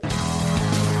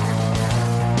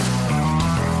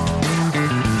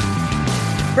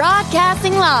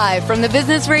Broadcasting live from the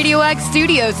Business Radio X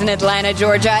studios in Atlanta,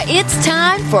 Georgia, it's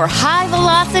time for High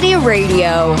Velocity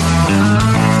Radio.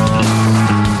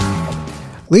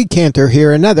 Lee Cantor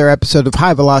here, another episode of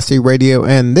High Velocity Radio,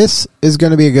 and this is going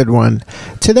to be a good one.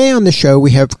 Today on the show, we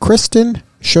have Kristen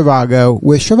Shavago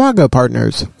with Shavago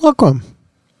Partners. Welcome.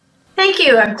 Thank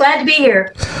you. I'm glad to be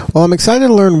here. Well, I'm excited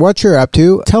to learn what you're up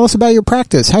to. Tell us about your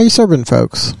practice. How are you serving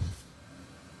folks?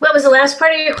 What was the last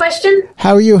part of your question?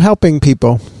 How are you helping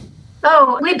people?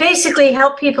 Oh, we basically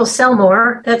help people sell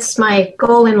more. That's my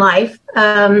goal in life,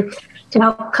 to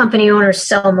help company owners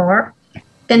sell more.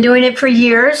 Been doing it for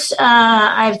years.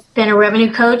 I've been a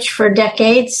revenue coach for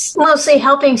decades, mostly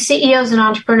helping CEOs and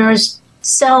entrepreneurs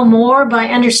sell more by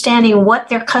understanding what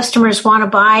their customers want to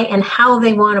buy and how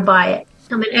they want to buy it.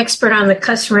 I'm an expert on the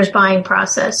customer's buying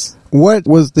process. What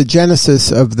was the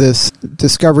genesis of this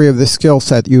discovery of the skill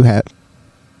set you had?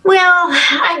 Well,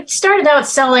 I started out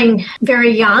selling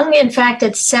very young. In fact,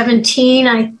 at 17,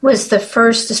 I was the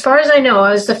first, as far as I know,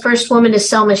 I was the first woman to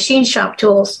sell machine shop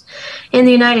tools in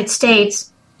the United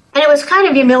States. And it was kind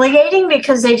of humiliating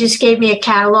because they just gave me a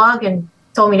catalog and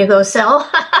told me to go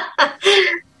sell.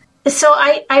 So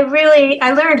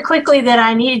I learned quickly that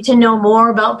I needed to know more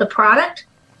about the product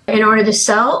in order to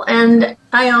sell. And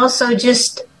I also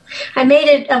I made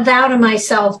it a vow to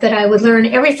myself that I would learn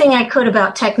everything I could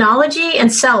about technology and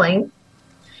selling.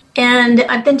 And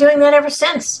I've been doing that ever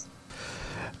since.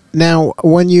 Now,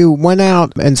 when you went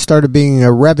out and started being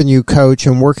a revenue coach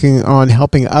and working on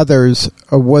helping others,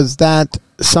 was that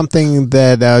something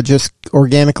that just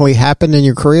organically happened in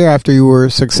your career after you were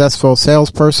a successful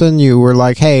salesperson? You were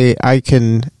like, hey, I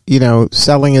can,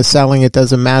 selling is selling. It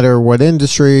doesn't matter what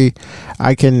industry.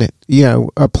 I can,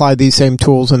 apply these same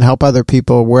tools and help other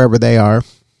people wherever they are.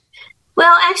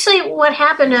 Well, actually, what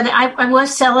happened, I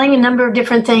was selling a number of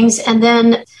different things. And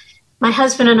then my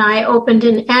husband and I opened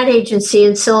an ad agency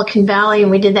in Silicon Valley,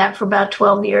 and we did that for about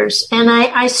 12 years. And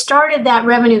I started that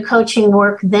revenue coaching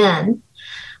work then.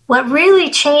 What really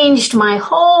changed my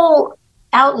whole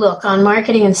outlook on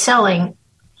marketing and selling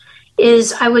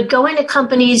is I would go into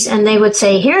companies and they would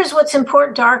say, here's what's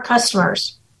important to our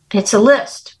customers. It's a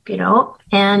list,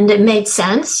 and it made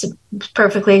sense. It was a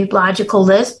perfectly logical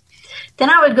list. Then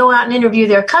I would go out and interview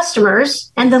their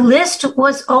customers, and the list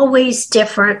was always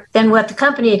different than what the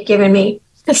company had given me.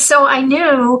 So I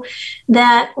knew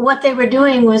that what they were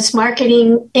doing was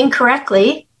marketing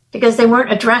incorrectly because they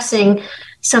weren't addressing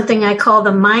something I call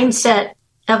the mindset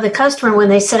of the customer when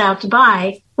they set out to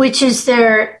buy, which is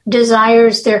their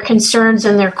desires, their concerns,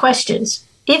 and their questions.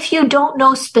 If you don't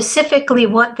know specifically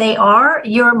what they are,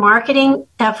 your marketing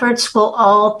efforts will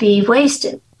all be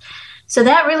wasted. So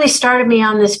that really started me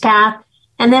on this path.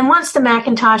 And then once the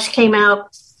Macintosh came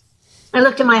out, I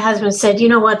looked at my husband and said, you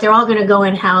know what, they're all going to go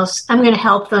in-house. I'm going to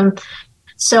help them.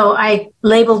 So I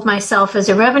labeled myself as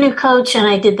a revenue coach, and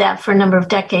I did that for a number of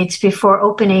decades before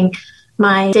opening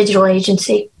my digital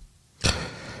agency.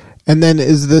 And then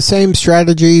is the same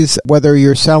strategies, whether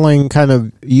you're selling kind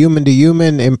of human to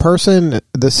human in person,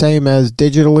 the same as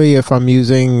digitally if I'm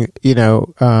using,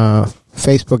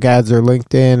 Facebook ads or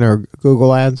LinkedIn or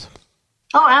Google ads?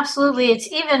 Oh, absolutely. It's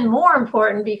even more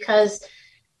important because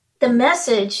the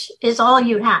message is all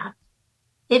you have.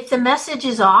 If the message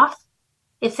is off,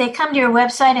 if they come to your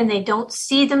website and they don't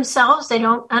see themselves, they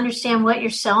don't understand what you're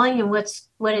selling and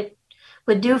what it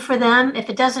would do for them, if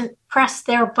it doesn't press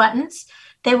their buttons,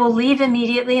 they will leave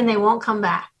immediately and they won't come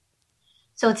back.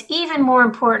 So it's even more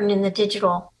important in the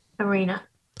digital arena.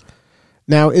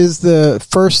 Now, is the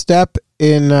first step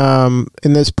in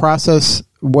this process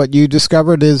what you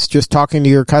discovered is just talking to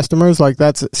your customers? Like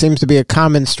that seems to be a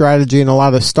common strategy in a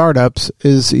lot of startups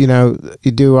is, you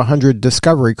do 100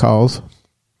 discovery calls.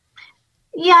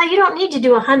 Yeah, you don't need to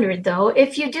do 100 though.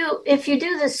 If you do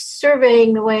this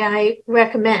surveying the way I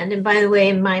recommend, and by the way,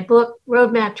 in my book,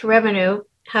 Roadmap to Revenue,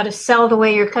 How to Sell the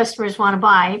Way Your Customers Want to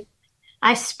Buy,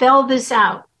 I spell this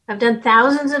out. I've done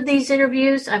thousands of these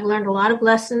interviews. I've learned a lot of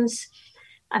lessons.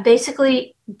 I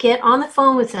basically get on the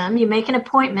phone with them. You make an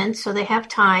appointment so they have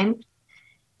time,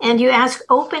 and you ask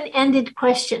open-ended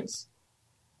questions.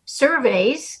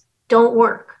 Surveys don't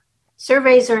work.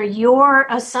 Surveys are your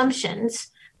assumptions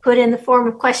put in the form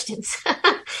of questions.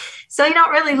 So you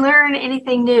don't really learn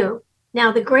anything new.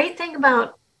 Now, the great thing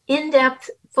about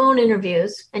in-depth phone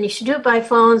interviews, and you should do it by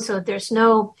phone so there's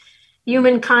no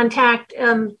human contact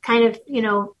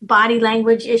body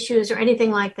language issues or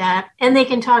anything like that. And they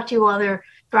can talk to you while they're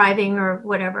driving or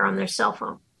whatever on their cell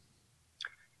phone.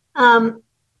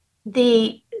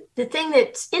 The thing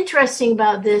that's interesting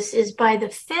about this is by the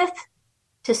 5th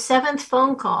to 7th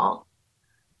phone call,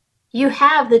 you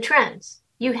have the trends.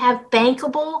 You have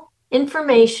bankable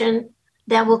information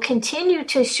that will continue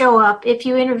to show up if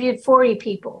you interviewed 40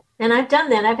 people. And I've done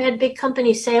that. I've had big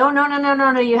companies say, oh,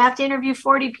 no, you have to interview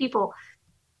 40 people.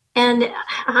 And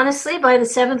honestly, by the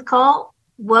 7th call,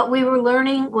 what we were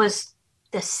learning was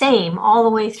the same all the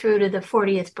way through to the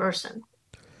 40th person.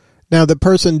 Now, the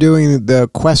person doing the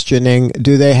questioning,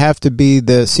 do they have to be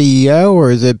the CEO,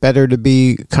 or is it better to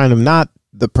be kind of not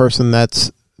the person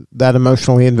that's that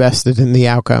emotionally invested in the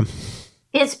outcome?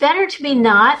 It's better to be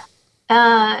not,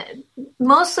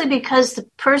 mostly because the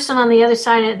person on the other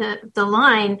side of the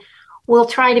line will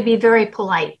try to be very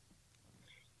polite.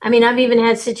 I mean, I've even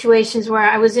had situations where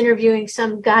I was interviewing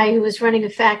some guy who was running a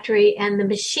factory, and the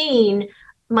machine,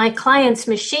 my client's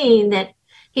machine that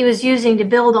he was using to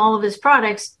build all of his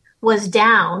products, was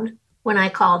down when I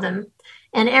called him.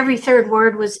 And every third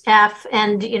word was F,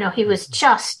 and, he was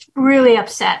just really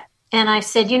upset. And I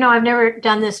said, I've never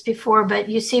done this before, but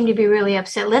you seem to be really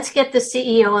upset. Let's get the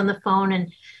CEO on the phone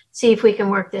and see if we can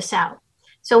work this out.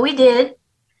 So we did.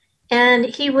 And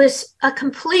he was a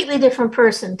completely different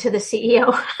person to the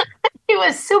CEO. He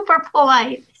was super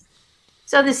polite.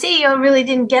 So the CEO really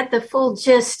didn't get the full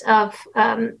gist of,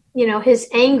 his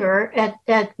anger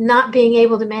at not being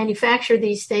able to manufacture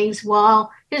these things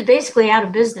while he was basically out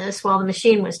of business while the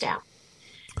machine was down.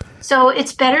 So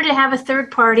it's better to have a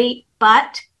third party,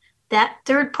 but that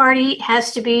third party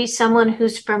has to be someone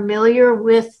who's familiar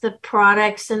with the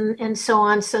products and so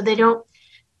on, so they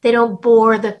don't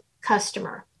bore the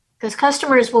customer, because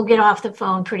customers will get off the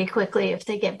phone pretty quickly if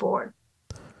they get bored.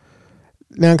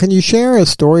 Now, can you share a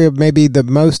story of maybe the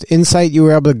most insight you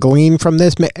were able to glean from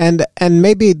this, and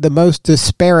maybe the most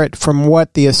disparate from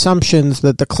what the assumptions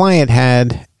that the client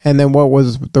had, and then what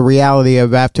was the reality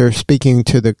of after speaking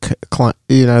to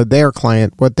the their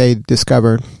client, what they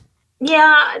discovered?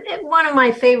 Yeah, one of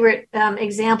my favorite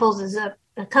examples is a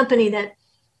company that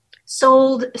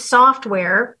sold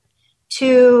software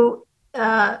to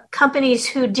companies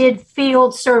who did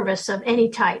field service of any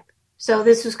type. So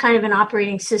this was kind of an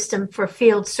operating system for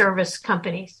field service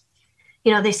companies.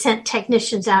 They sent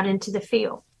technicians out into the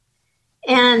field.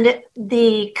 And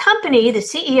the company, the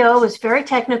CEO, was very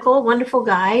technical, wonderful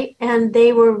guy, and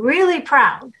they were really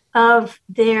proud of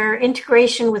their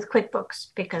integration with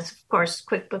QuickBooks because, of course,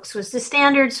 QuickBooks was the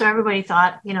standard, so everybody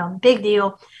thought, big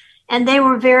deal. And they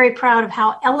were very proud of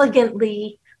how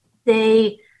elegantly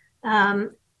they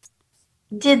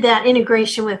did that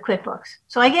integration with QuickBooks.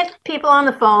 So I get people on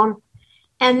the phone,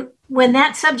 and when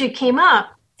that subject came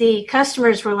up, the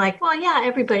customers were like, well, yeah,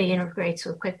 everybody integrates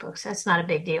with QuickBooks. That's not a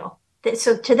big deal.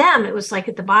 So to them, it was like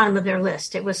at the bottom of their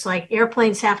list. It was like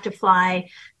airplanes have to fly,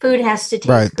 food has to taste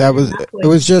right. It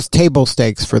was just table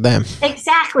stakes for them.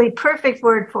 Exactly. Perfect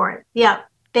word for it. Yeah.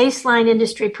 Baseline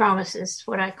industry promises,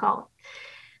 what I call it.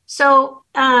 So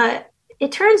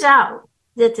it turns out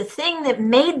that the thing that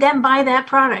made them buy that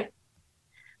product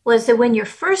was that when you're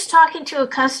first talking to a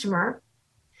customer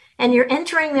and you're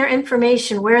entering their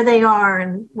information, where they are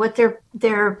and what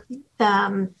their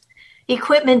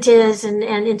equipment is and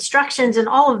instructions and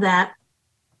all of that,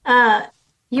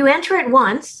 you enter it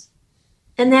once,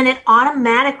 and then it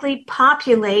automatically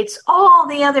populates all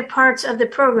the other parts of the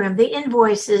program, the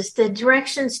invoices, the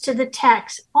directions to the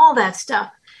text, all that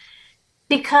stuff.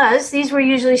 Because these were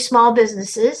usually small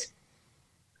businesses,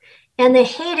 and they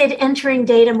hated entering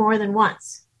data more than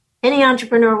once. Any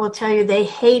entrepreneur will tell you they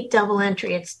hate double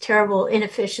entry. It's a terrible,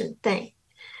 inefficient thing.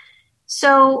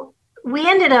 So we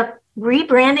ended up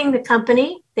rebranding the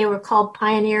company. They were called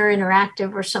Pioneer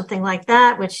Interactive or something like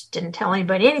that, which didn't tell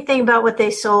anybody anything about what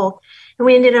they sold. And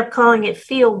we ended up calling it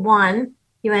Field One.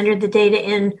 You entered the data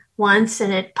in once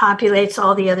and it populates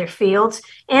all the other fields.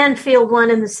 And Field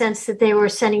One in the sense that they were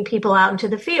sending people out into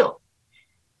the field.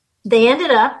 They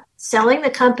ended up selling the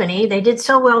company. They did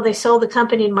so well, they sold the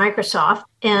company to Microsoft.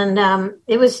 And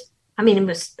it was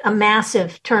a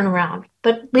massive turnaround.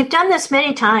 But we've done this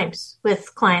many times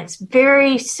with clients.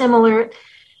 Very similar,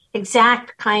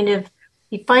 exact kind of,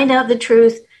 you find out the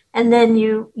truth and then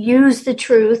you use the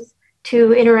truth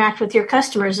to interact with your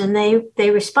customers and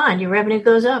they respond. Your revenue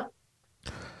goes up.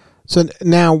 So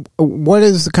now, what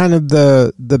is kind of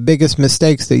the biggest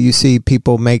mistakes that you see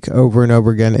people make over and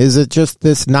over again? Is it just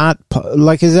this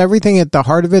is everything at the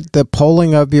heart of it, the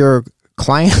polling of your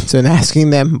clients and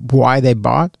asking them why they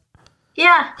bought?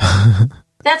 Yeah.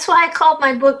 That's why I called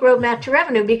my book Roadmap to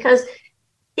Revenue, because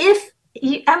you're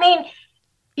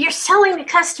selling to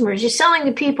customers, you're selling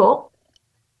to people.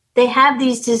 They have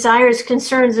these desires,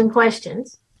 concerns, and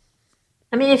questions.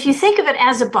 If you think of it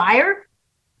as a buyer,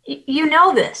 you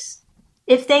know this.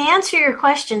 If they answer your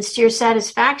questions to your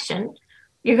satisfaction,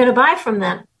 you're going to buy from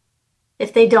them.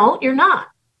 If they don't, you're not.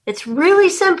 It's really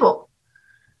simple.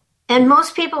 And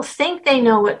most people think they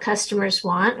know what customers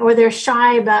want, or they're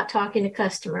shy about talking to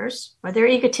customers, or they're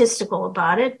egotistical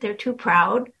about it. They're too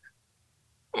proud.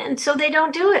 And so they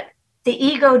don't do it. The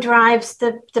ego drives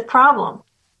the problem.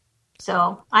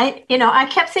 So I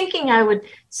kept thinking I would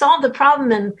solve the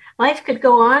problem and life could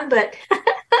go on, but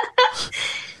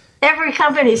every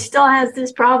company still has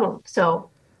this problem. So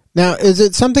now, is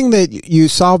it something that you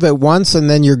solve at once and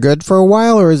then you're good for a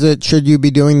while, or should you be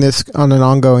doing this on an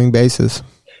ongoing basis?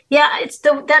 Yeah,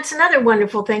 that's another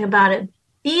wonderful thing about it.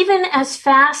 Even as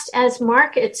fast as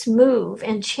markets move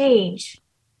and change,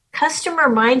 customer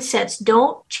mindsets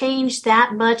don't change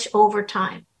that much over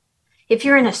time. If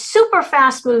you're in a super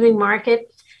fast moving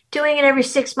market, doing it every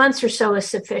 6 months or so is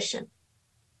sufficient.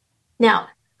 Now,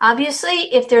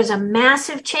 obviously, if there's a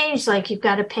massive change, like you've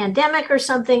got a pandemic or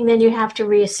something, then you have to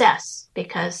reassess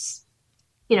because,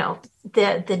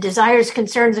 the desires,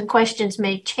 concerns, and questions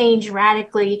may change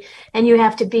radically and you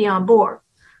have to be on board.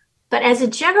 But as a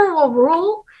general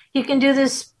rule, you can do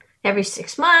this every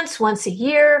 6 months, once a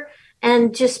year,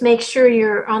 and just make sure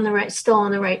you're still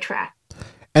on the right track.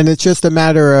 And it's just a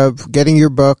matter of getting your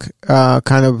book,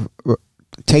 kind of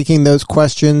taking those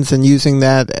questions and using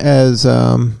that as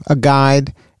a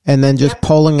guide, and then just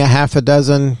polling a half a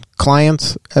dozen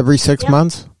clients every 6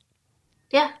 months?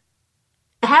 Yeah.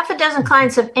 A half a dozen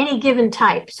clients of any given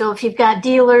type. So if you've got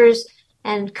dealers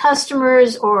and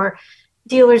customers, or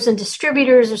dealers and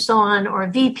distributors or so on, or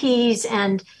VPs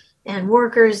and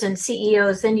workers and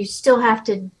CEOs, then you still have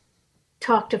to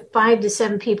talk to 5 to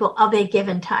 7 people of a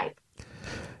given type.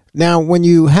 Now, when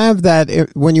you have that,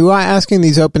 when you are asking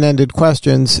these open-ended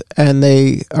questions, and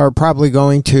they are probably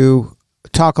going to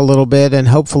talk a little bit and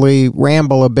hopefully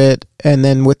ramble a bit, and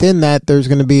then within that, there's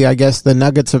going to be, I guess, the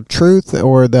nuggets of truth,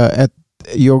 or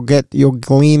you'll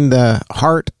glean the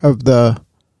heart of the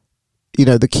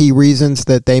key reasons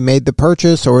that they made the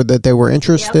purchase or that they were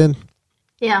interested. Yep.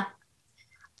 Yeah.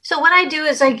 So what I do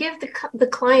is I give the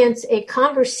clients a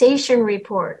conversation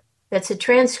report. That's a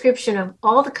transcription of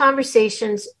all the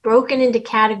conversations broken into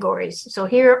categories. So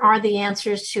here are all the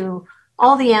answers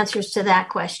to that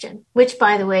question, which,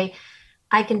 by the way,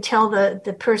 I can tell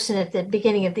the person at the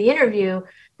beginning of the interview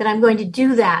that I'm going to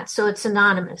do that. So it's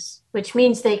anonymous, which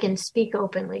means they can speak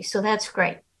openly. So that's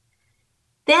great.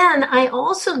 Then I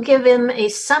also give them a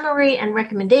summary and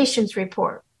recommendations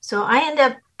report. So I end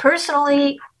up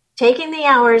personally taking the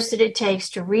hours that it takes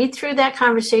to read through that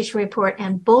conversation report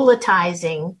and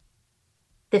bulletizing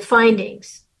the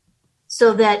findings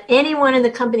so that anyone in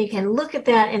the company can look at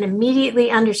that and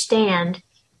immediately understand.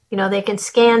 They can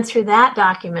scan through that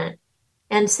document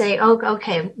and say, oh,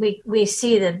 okay, we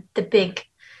see the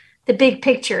big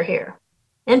picture here.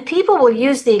 And people will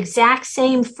use the exact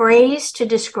same phrase to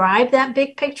describe that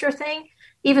big picture thing,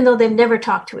 even though they've never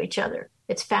talked to each other.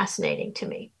 It's fascinating to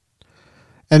me.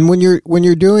 And when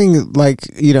you're doing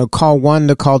call 1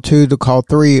 to call 2 to call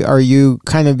 3, are you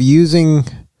kind of using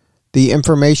the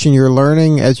information you're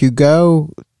learning as you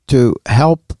go to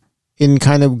help in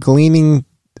kind of gleaning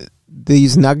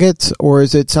these nuggets, or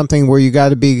is it something where you got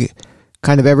to be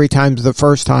kind of every time's the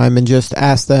first time and just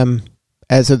ask them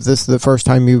as if this is the first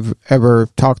time you've ever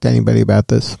talked to anybody about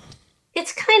this?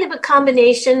 It's kind of a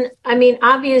combination. I mean,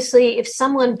 obviously, if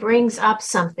someone brings up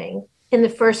something in the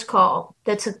first call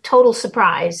that's a total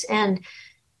surprise, and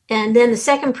then the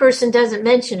second person doesn't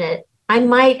mention it, I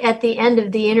might at the end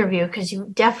of the interview, because you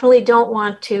definitely don't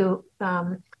want to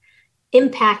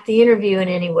impact the interview in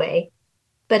any way.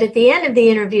 But at the end of the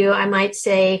interview, I might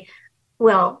say,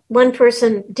 well, one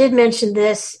person did mention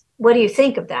this. What do you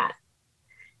think of that?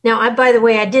 Now, by the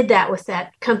way, I did that with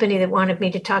that company that wanted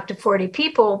me to talk to 40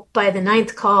 people. By the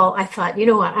 9th call, I thought, you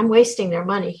know what, I'm wasting their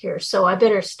money here, so I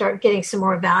better start getting some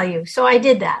more value. So I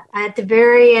did that. At the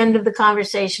very end of the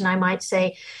conversation, I might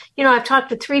say, I've talked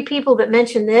to 3 people that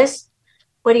mentioned this.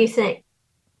 What do you think?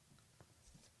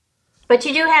 But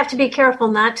you do have to be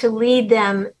careful not to lead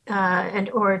them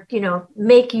or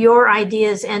make your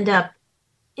ideas end up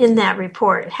in that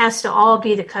report. It has to all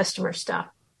be the customer stuff.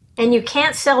 And you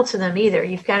can't sell to them either.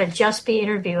 You've got to just be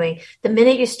interviewing. The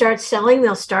minute you start selling,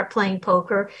 they'll start playing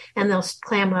poker and they'll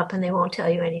clam up and they won't tell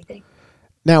you anything.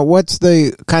 Now, what's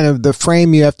the kind of the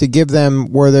frame you have to give them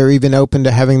where they're even open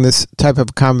to having this type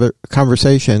of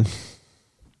conversation?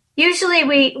 Usually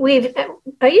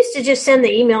I used to just send the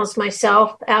emails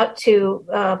myself out to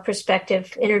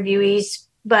prospective interviewees,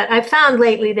 but I found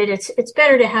lately that it's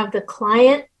better to have the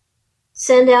client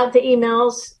send out the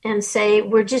emails and say,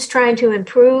 we're just trying to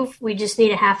improve. We just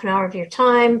need a half an hour of your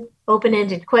time,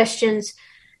 open-ended questions,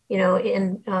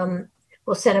 and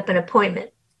we'll set up an appointment.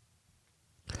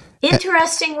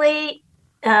 Interestingly,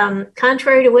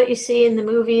 contrary to what you see in the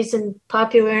movies and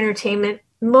popular entertainment,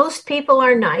 most people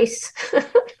are nice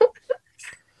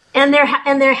and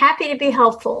they're happy to be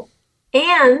helpful.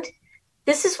 And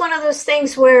this is one of those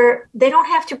things where they don't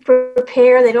have to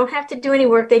prepare, they don't have to do any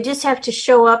work, they just have to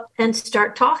show up and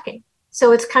start talking.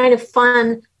 So it's kind of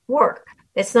fun work.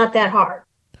 It's not that hard.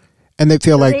 And they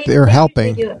feel like they're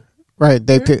helping. Right.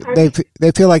 They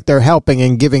feel like they're helping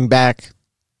and giving back.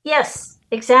 Yes,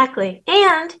 exactly.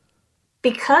 And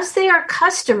because they are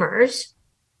customers,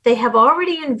 they have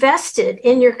already invested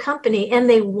in your company and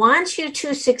they want you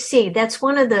to succeed. That's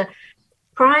one of the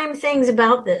prime things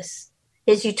about this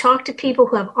is you talk to people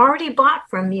who have already bought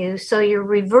from you. So you're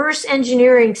reverse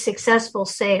engineering successful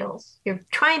sales. You're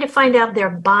trying to find out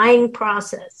their buying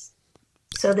process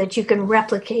so that you can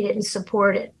replicate it and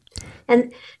support it.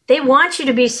 And they want you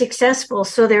to be successful,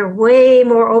 so they're way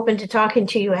more open to talking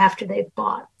to you after they've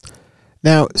bought.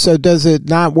 Now, so does it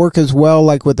not work as well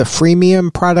like with a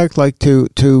freemium product, like to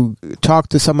talk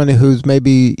to someone who's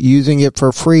maybe using it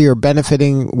for free or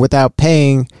benefiting without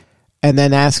paying, and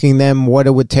then asking them what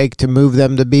it would take to move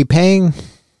them to be paying?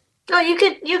 Oh, you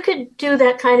could do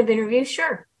that kind of interview,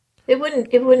 sure. You might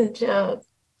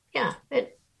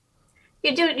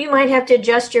have to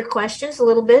adjust your questions a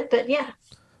little bit, but yeah.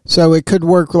 So it could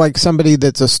work like somebody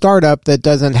that's a startup that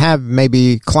doesn't have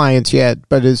maybe clients yet,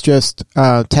 but is just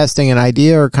testing an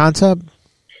idea or concept?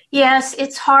 Yes,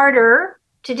 it's harder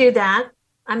to do that.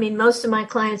 I mean, most of my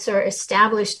clients are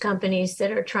established companies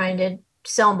that are trying to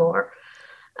sell more.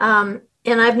 And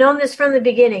I've known this from the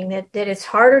beginning, that it's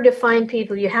harder to find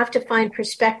people. You have to find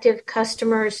prospective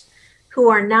customers who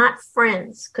are not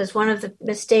friends, because one of the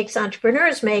mistakes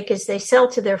entrepreneurs make is they sell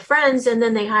to their friends and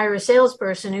then they hire a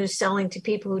salesperson who's selling to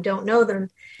people who don't know them.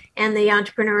 And the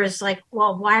entrepreneur is like,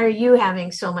 well, why are you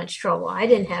having so much trouble? I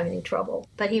didn't have any trouble,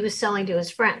 but he was selling to his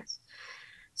friends.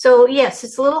 So yes,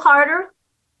 it's a little harder.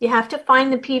 You have to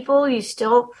find the people. You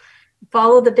still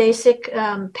follow the basic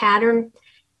pattern.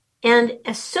 And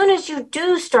as soon as you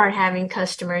do start having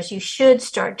customers, you should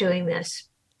start doing this,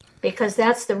 because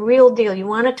that's the real deal. You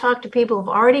want to talk to people who've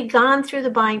already gone through the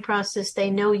buying process.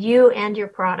 They know you and your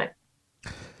product.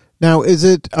 Now, is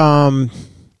it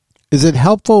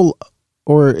helpful,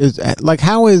 or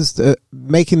how is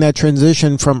making that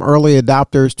transition from early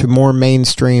adopters to more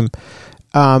mainstream?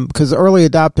 Because early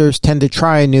adopters tend to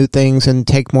try new things and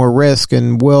take more risk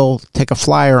and will take a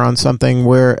flyer on something,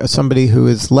 where somebody who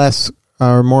is less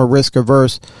or more risk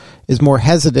averse is more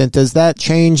hesitant. Does that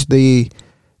change the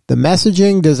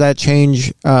messaging? Does that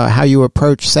change how you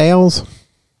approach sales?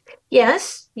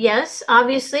 Yes,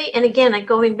 obviously. And again,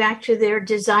 going back to their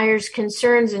desires,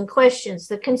 concerns, and questions.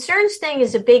 The concerns thing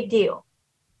is a big deal.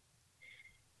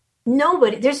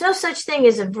 There's no such thing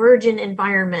as a virgin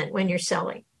environment when you're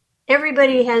selling.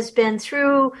 Everybody has been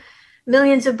through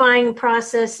millions of buying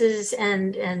processes,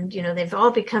 and they've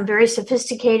all become very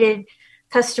sophisticated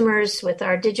customers with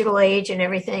our digital age and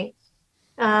everything.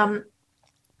 The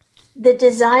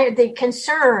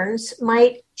concerns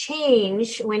might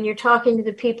change when you're talking to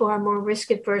the people who are more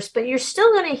risk adverse, but you're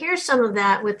still going to hear some of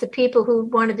that with the people who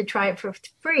wanted to try it for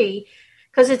free,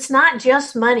 because it's not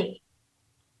just money.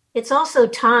 It's also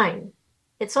time.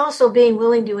 It's also being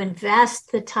willing to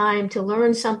invest the time to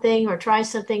learn something or try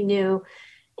something new.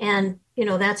 And,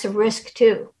 that's a risk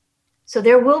too. So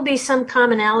there will be some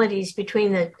commonalities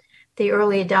between the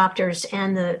early adopters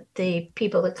and the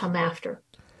people that come after.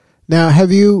 Now,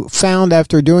 have you found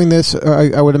after doing this,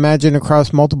 I would imagine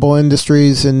across multiple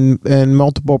industries and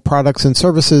multiple products and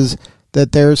services,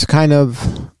 that there's kind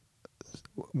of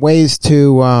ways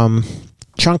to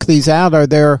chunk these out? Are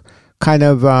there kind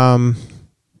of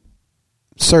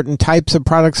certain types of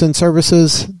products and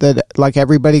services that like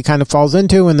everybody kind of falls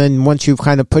into, and then once you've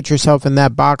kind of put yourself in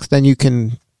that box, then you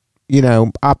can,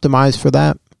 optimize for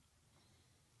that?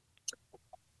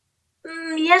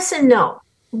 Yes and no.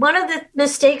 One of the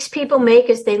mistakes people make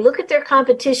is they look at their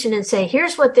competition and say,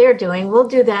 here's what they're doing, we'll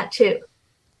do that too.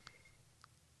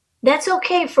 That's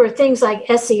okay for things like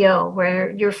SEO, where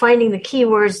you're finding the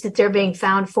keywords that they're being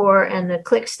found for and the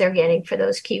clicks they're getting for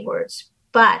those keywords.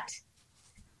 But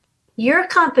your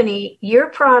company, your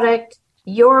product,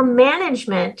 your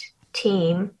management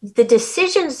team, the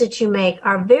decisions that you make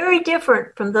are very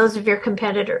different from those of your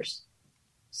competitors.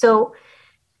 So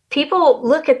people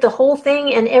look at the whole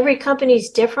thing, and every company is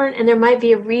different, and there might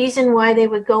be a reason why they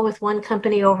would go with one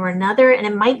company over another, and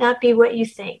it might not be what you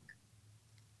think.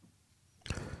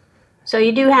 So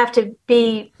you do have to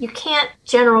you can't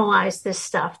generalize this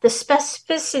stuff. The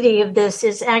specificity of this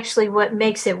is actually what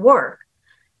makes it work.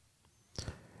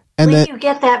 And when you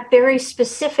get that very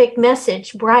specific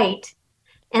message right,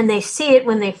 and they see it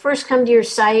when they first come to your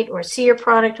site or see your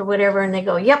product or whatever, and they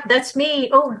go, yep, that's me.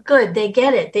 Oh, good. They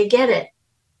get it. They get it.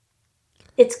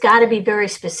 It's got to be very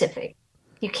specific.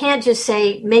 You can't just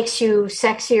say makes you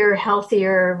sexier,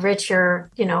 healthier,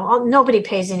 richer. Nobody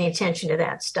pays any attention to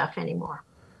that stuff anymore.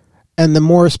 And the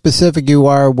more specific you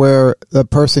are, where the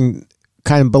person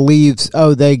kind of believes,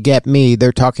 oh, they get me,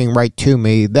 they're talking right to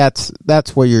me, that's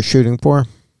what you're shooting for?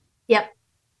 Yep.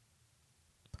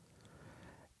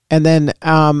 And then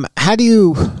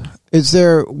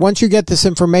once you get this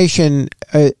information,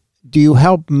 do you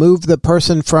help move the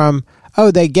person from, oh,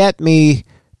 they get me,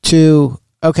 to,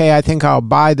 okay, I think I'll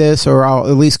buy this, or I'll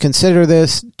at least consider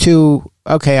this, to,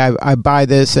 okay, I buy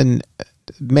this and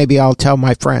maybe I'll tell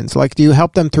my friends? Like, do you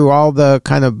help them through all the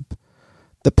kind of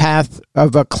the path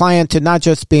of a client to not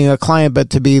just being a client, but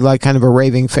to be like kind of a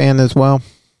raving fan as well?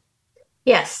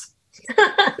 Yes.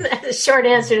 That's a short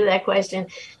answer to that question.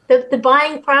 The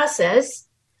buying process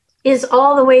is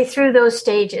all the way through those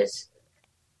stages.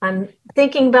 I'm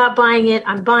thinking about buying it,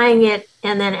 I'm buying it,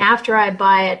 and then after I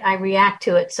buy it, I react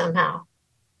to it somehow.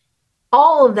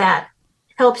 All of that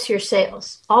helps your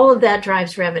sales. All of that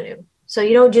drives revenue. So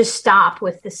you don't just stop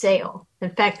with the sale.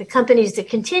 In fact, the companies that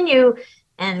continue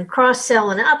and cross-sell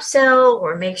and upsell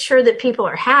or make sure that people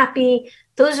are happy,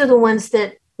 those are the ones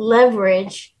that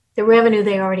leverage the revenue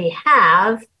they already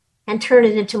have and turn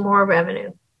it into more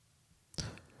revenue.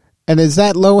 And is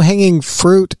that low-hanging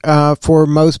fruit for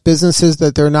most businesses,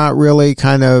 that they're not really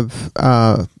kind of,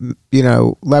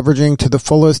 leveraging to the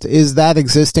fullest? Is that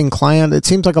existing client? It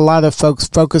seems like a lot of folks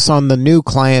focus on the new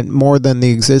client more than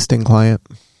the existing client.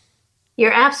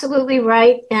 You're absolutely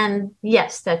right. And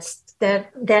yes,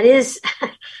 that is,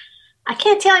 I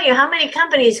can't tell you how many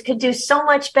companies could do so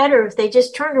much better if they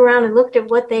just turned around and looked at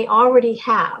what they already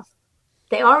have.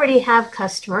 They already have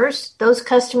customers. Those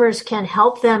customers can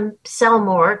help them sell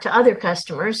more to other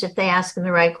customers if they ask them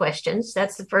the right questions.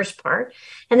 That's the first part.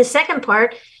 And the second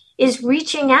part is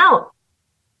reaching out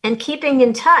and keeping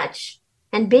in touch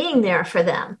and being there for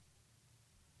them.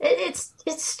 It's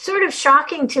sort of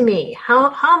shocking to me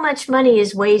how much money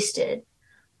is wasted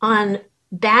on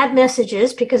bad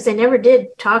messages because they never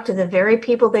did talk to the very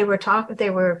people they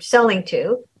were selling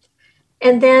to.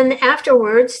 And then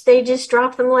afterwards, they just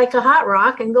drop them like a hot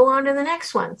rock and go on to the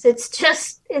next ones.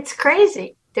 It's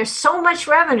crazy. There's so much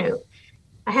revenue.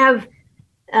 I've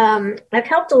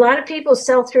helped a lot of people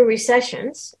sell through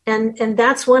recessions. And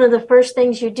that's one of the first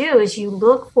things you do is you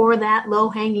look for that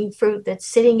low-hanging fruit that's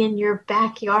sitting in your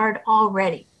backyard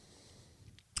already.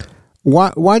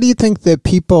 Why do you think that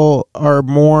people are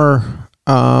more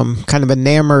kind of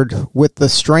enamored with the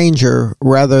stranger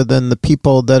rather than the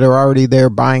people that are already there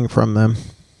buying from them?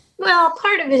 Well,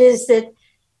 part of it is that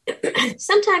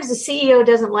sometimes the CEO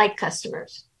doesn't like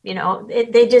customers.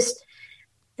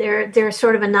 They're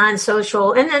sort of a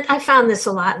non-social. And I found this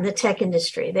a lot in the tech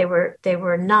industry. They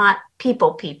were not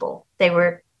people. They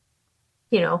were,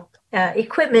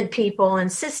 equipment people and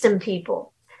system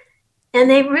people. And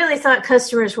they really thought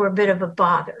customers were a bit of a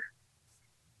bother.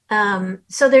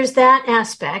 So there's that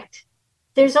aspect.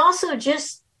 There's also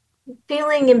just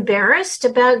feeling embarrassed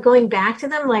about going back to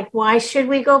them. Like, why should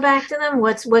we go back to them?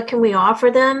 What can we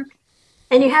offer them?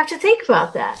 And you have to think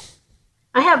about that.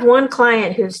 I have one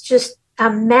client who's just a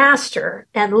master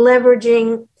at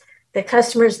leveraging the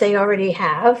customers they already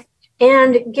have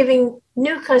and giving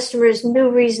new customers new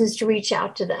reasons to reach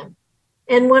out to them.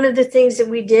 And one of the things that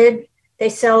we did, they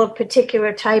sell a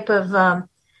particular type of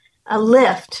a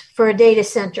lift for a data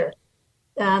center.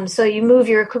 So you move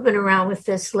your equipment around with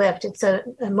this lift. It's a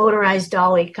motorized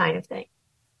dolly kind of thing.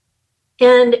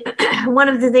 And one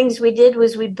of the things we did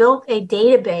was we built a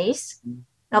database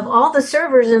of all the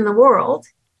servers in the world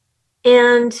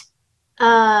and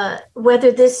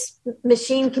whether this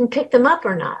machine can pick them up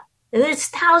or not. And it's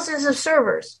thousands of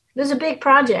servers. It was a big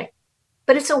project,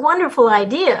 but it's a wonderful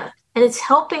idea. And it's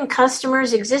helping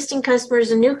customers, existing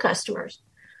customers and new customers.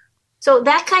 So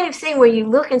that kind of thing where you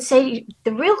look and say,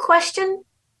 the real question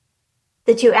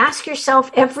that you ask yourself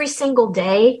every single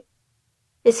day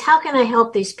is, how can I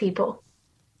help these people?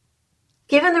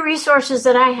 Given the resources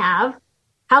that I have,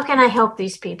 how can I help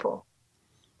these people?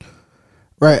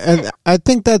 Right. And I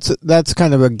think that's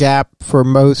kind of a gap for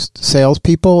most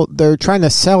salespeople. They're trying to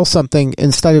sell something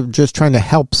instead of just trying to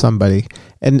help somebody.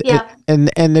 And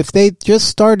if they just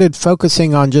started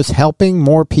focusing on just helping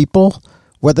more people,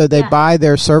 whether they buy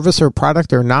their service or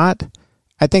product or not,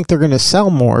 I think they're going to sell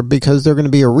more because they're going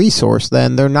to be a resource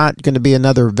then. They're not going to be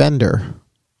another vendor.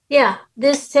 Yeah.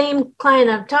 This same client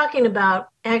I'm talking about,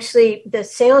 actually, the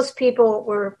salespeople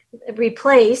were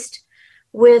replaced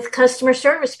with customer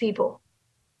service people.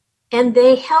 And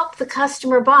they help the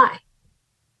customer buy.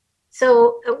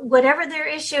 So whatever their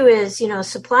issue is,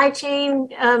 supply chain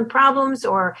problems,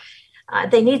 or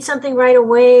they need something right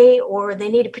away, or they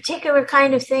need a particular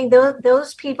kind of thing,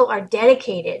 those people are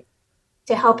dedicated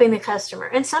to helping the customer.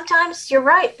 And sometimes you're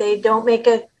right. They're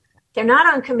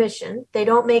not on commission. They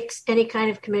don't make any kind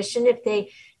of commission if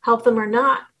they help them or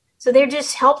not. So they're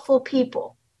just helpful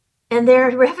people. And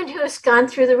their revenue has gone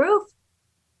through the roof.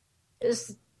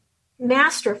 It's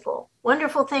masterful,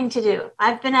 wonderful thing to do.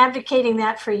 I've been advocating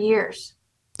that for years.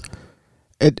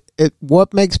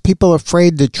 What makes people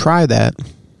afraid to try that?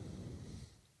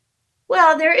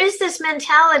 Well, there is this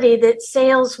mentality that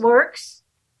sales works.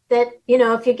 That,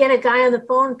 if you get a guy on the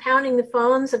phone pounding the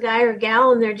phones, a guy or a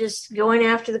gal, and they're just going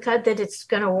after the cut, that it's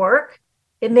going to work.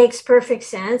 It makes perfect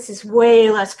sense. It's way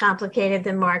less complicated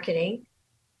than marketing.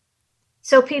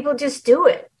 So people just do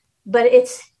it. But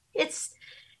it's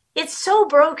so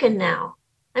broken now.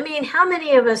 I mean, how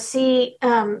many of us see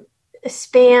possible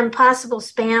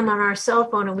spam on our cell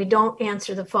phone, and we don't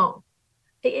answer the phone?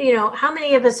 How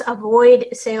many of us avoid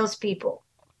salespeople?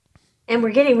 And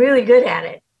we're getting really good at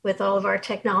it with all of our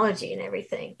technology and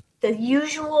everything. The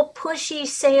usual pushy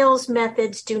sales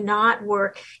methods do not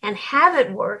work and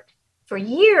haven't worked for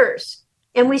years,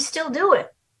 and we still do it.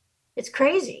 It's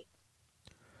crazy.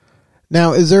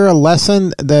 Now, is there a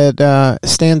lesson that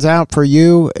stands out for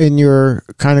you in your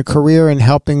kind of career in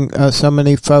helping so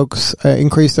many folks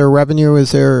increase their revenue?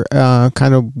 Is there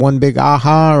kind of one big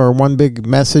aha or one big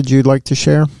message you'd like to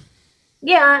share?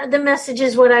 Yeah, the message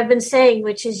is what I've been saying,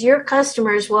 which is your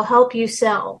customers will help you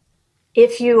sell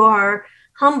if you are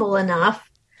humble enough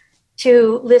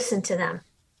to listen to them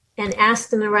and ask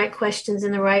them the right questions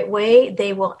in the right way.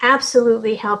 They will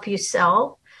absolutely help you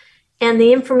sell. And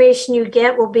the information you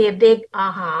get will be a big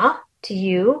aha to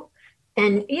you.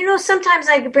 And, sometimes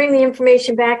I bring the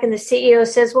information back and the CEO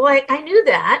says, well, I knew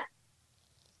that,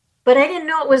 but I didn't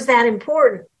know it was that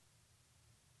important.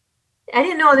 I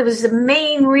didn't know that was the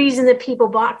main reason that people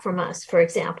bought from us, for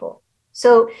example.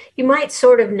 So you might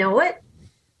sort of know it,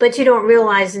 but you don't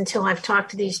realize until I've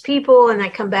talked to these people and I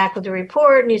come back with a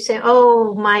report and you say,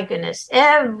 oh my goodness,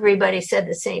 everybody said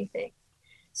the same thing.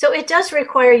 So it does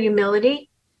require humility.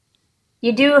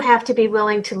 You do have to be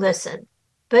willing to listen.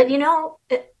 But,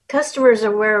 customers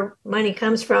are where money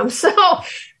comes from. So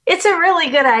it's a really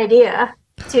good idea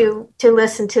to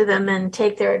listen to them and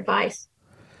take their advice.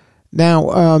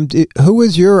 Now, who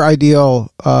is your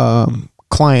ideal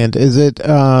client? Is it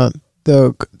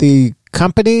the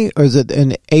company, or is it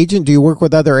an agent? Do you work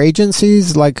with other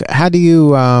agencies? Like, how do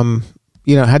you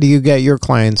how do you get your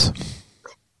clients?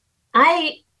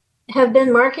 I have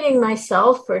been marketing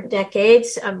myself for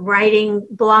decades, writing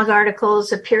blog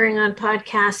articles, appearing on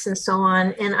podcasts, and so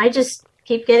on. And I just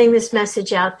keep getting this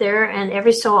message out there. And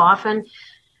every so often,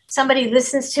 somebody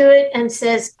listens to it and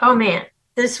says, "Oh man,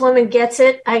 this woman gets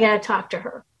it. I got to talk to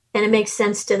her." And it makes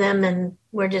sense to them, and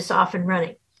we're just off and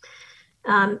running.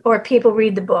 Or people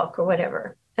read the book or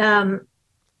whatever.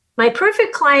 My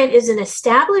perfect client is an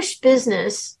established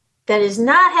business that is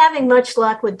not having much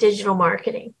luck with digital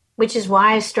marketing, which is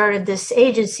why I started this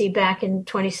agency back in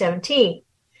 2017.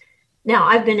 Now,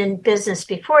 I've been in business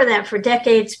before that for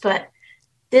decades, but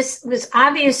this was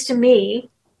obvious to me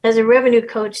as a revenue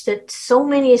coach that so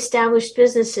many established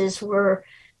businesses were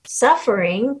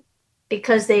suffering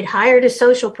because they'd hired a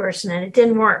social person and it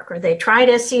didn't work, or they tried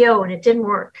SEO and it didn't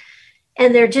work.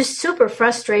 And they're just super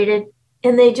frustrated,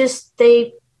 and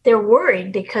they're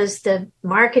worried because the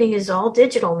marketing is all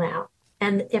digital now.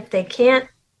 And if they can't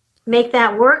make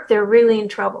that work, they're really in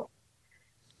trouble.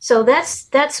 So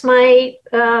that's my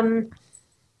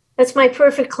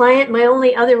perfect client. My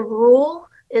only other rule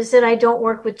is that I don't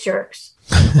work with jerks.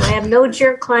 I have no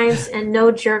jerk clients and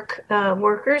no jerk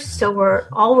workers. So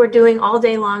we're doing all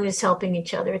day long is helping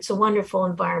each other. It's a wonderful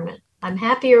environment. I'm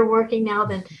happier working now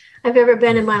than I've ever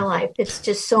been in my life. It's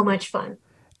just so much fun.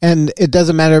 And it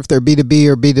doesn't matter if they're B2B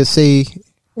or B2C?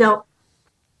 No,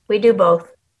 we do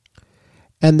both.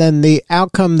 And then the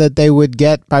outcome that they would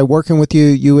get by working with you,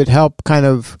 you would help kind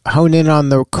of hone in on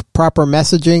the proper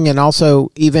messaging, and also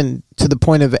even to the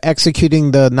point of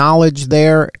executing the knowledge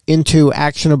there into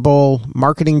actionable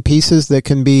marketing pieces that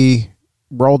can be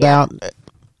rolled out.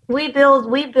 We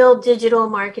build digital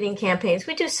marketing campaigns.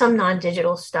 We do some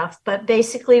non-digital stuff, but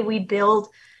basically we build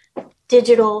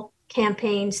digital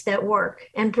campaigns that work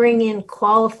and bring in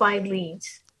qualified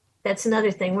leads. That's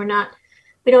another thing.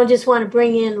 We don't just want to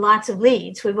bring in lots of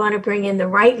leads. We want to bring in the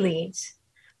right leads.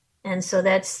 And so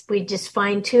we just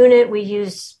fine tune it. We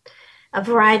use a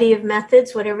variety of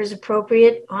methods, whatever is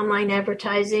appropriate: online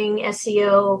advertising,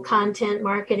 SEO, content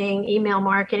marketing, email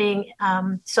marketing,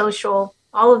 social,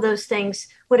 all of those things,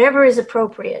 whatever is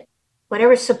appropriate.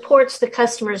 whatever supports the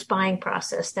customer's buying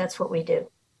process, that's what we do.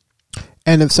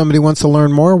 And if somebody wants to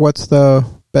learn more, what's the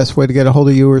best way to get a hold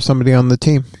of you or somebody on the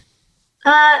team?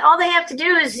 All they have to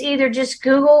do is either just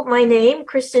Google my name,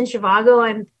 Kristen Zhivago.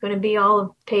 I'm going to be all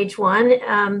of page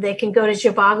one. They can go to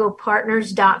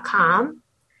zhivagopartners.com.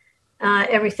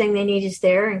 Everything they need is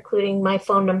there, including my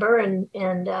phone number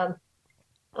and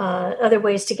other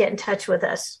ways to get in touch with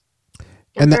us.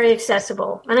 I'm very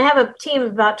accessible. And I have a team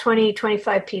of about 20,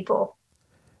 25 people.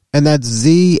 And that's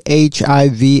ZHIVAGO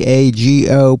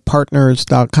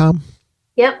partners.com?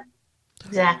 Yep,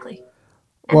 exactly.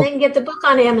 And they can get the book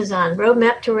on Amazon,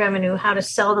 Roadmap to Revenue, How to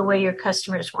Sell the Way Your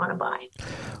Customers Want to Buy.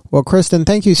 Well, Kristen,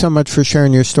 thank you so much for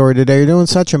sharing your story today. You're doing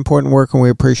such important work, and we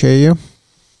appreciate you.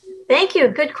 Thank you.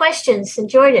 Good questions.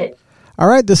 Enjoyed it. All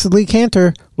right, this is Lee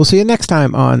Cantor. We'll see you next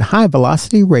time on High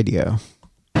Velocity Radio.